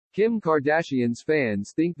Kim Kardashian's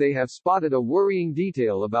fans think they have spotted a worrying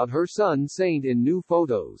detail about her son Saint in new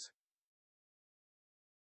photos.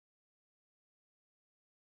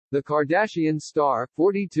 The Kardashian star,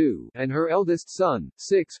 42, and her eldest son,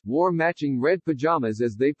 6, wore matching red pajamas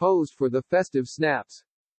as they posed for the festive snaps.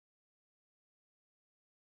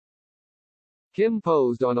 Kim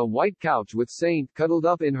posed on a white couch with Saint cuddled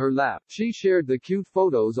up in her lap. She shared the cute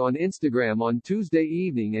photos on Instagram on Tuesday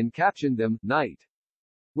evening and captioned them, "Night,"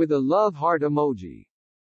 with a love heart emoji.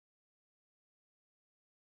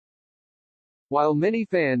 While many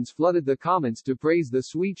fans flooded the comments to praise the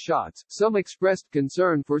sweet shots, some expressed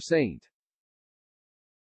concern for Saint.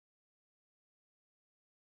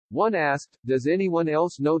 One asked, "Does anyone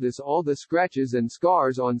else notice all the scratches and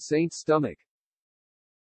scars on Saint's stomach?"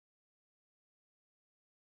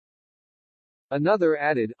 Another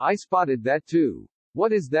added, "I spotted that too.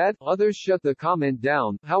 What is that?" Others shut the comment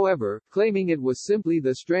down, however, claiming it was simply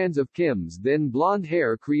the strands of Kim's then blonde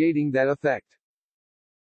hair creating that effect.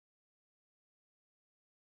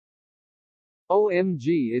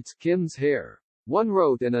 "OMG, it's Kim's hair," one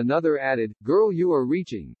wrote, and another added, "Girl, you are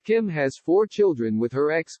reaching." Kim has 4 children with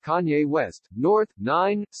her ex Kanye West, North,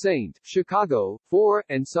 9, Saint, Chicago, 4,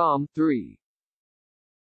 and Psalm, 3.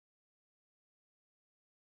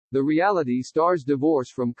 The reality star's divorce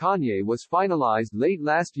from Kanye was finalized late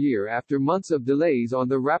last year after months of delays on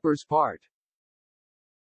the rapper's part.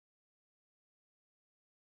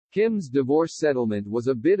 Kim's divorce settlement was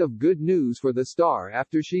a bit of good news for the star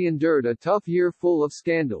after she endured a tough year full of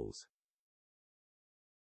scandals.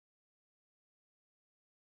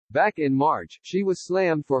 Back in March, she was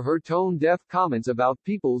slammed for her tone-deaf comments about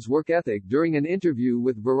people's work ethic during an interview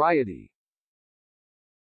with Variety.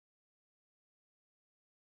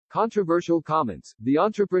 Controversial comments. The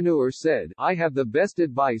entrepreneur said, "I have the best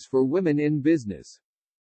advice for women in business.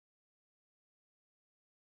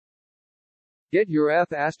 Get your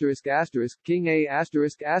King A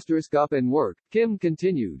up and work." Kim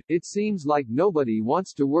continued, "It seems like nobody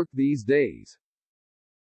wants to work these days."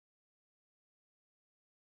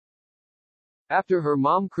 After her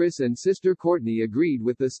mom Kris and sister Kourtney agreed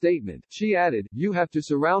with the statement, she added, "You have to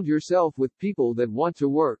surround yourself with people that want to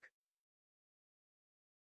work.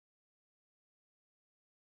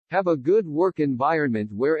 Have a good work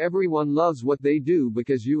environment where everyone loves what they do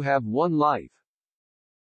because you have one life.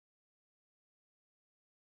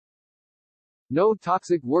 No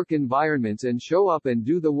toxic work environments and show up and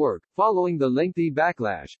do the work." Following the lengthy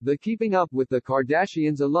backlash, the Keeping Up with the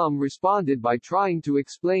Kardashians alum responded by trying to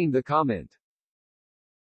explain the comment.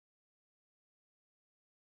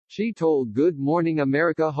 She told Good Morning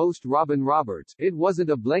America host Robin Roberts, "It wasn't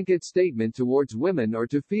a blanket statement towards women or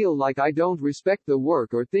to feel like I don't respect the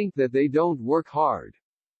work or think that they don't work hard.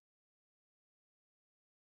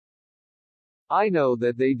 I know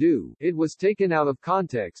that they do. It was taken out of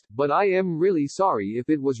context, but I am really sorry if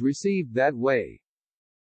it was received that way."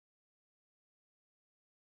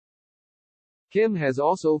 Kim has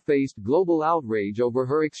also faced global outrage over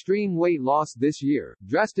her extreme weight loss this year.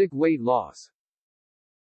 Drastic weight loss.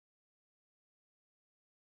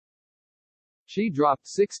 She dropped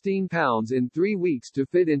 16 pounds in 3 weeks to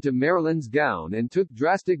fit into Marilyn's gown and took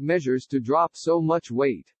drastic measures to drop so much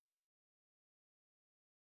weight.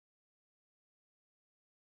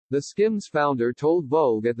 The Skims founder told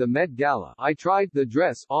Vogue at the Met Gala, "I tried the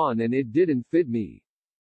dress on and it didn't fit me.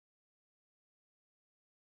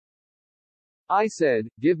 I said,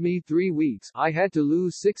 give me 3 weeks. I had to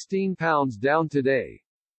lose 16 pounds down today.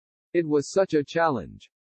 It was such a challenge.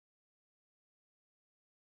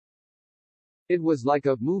 It was like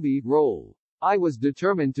a movie role. I was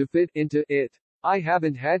determined to fit into it. I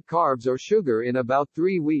haven't had carbs or sugar in about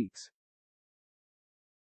 3 weeks."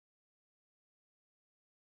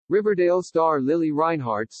 Riverdale star Lily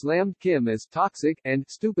Reinhart slammed Kim as toxic and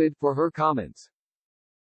stupid for her comments.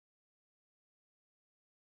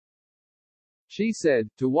 She said,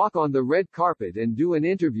 "To walk on the red carpet and do an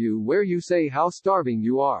interview where you say how starving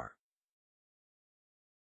you are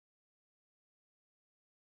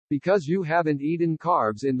because you haven't eaten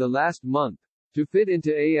carbs in the last month. To fit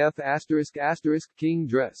into king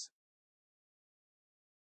dress."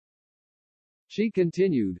 She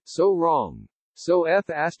continued, "So wrong. So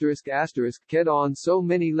ked on so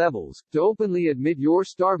many levels, to openly admit you're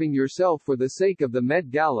starving yourself for the sake of the Met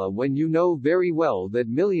Gala when you know very well that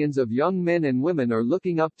millions of young men and women are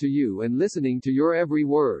looking up to you and listening to your every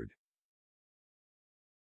word.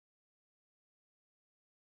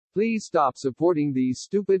 Please stop supporting these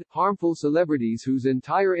stupid, harmful celebrities whose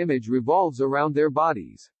entire image revolves around their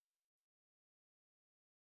bodies."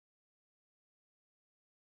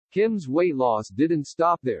 Kim's weight loss didn't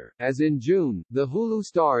stop there, as in June, the Hulu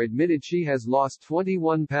star admitted she has lost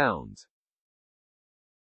 21 pounds.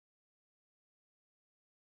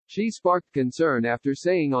 She sparked concern after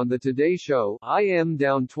saying on the Today Show, "I am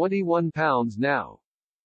down 21 pounds now.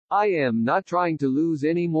 I am not trying to lose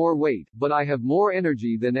any more weight, but I have more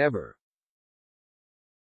energy than ever.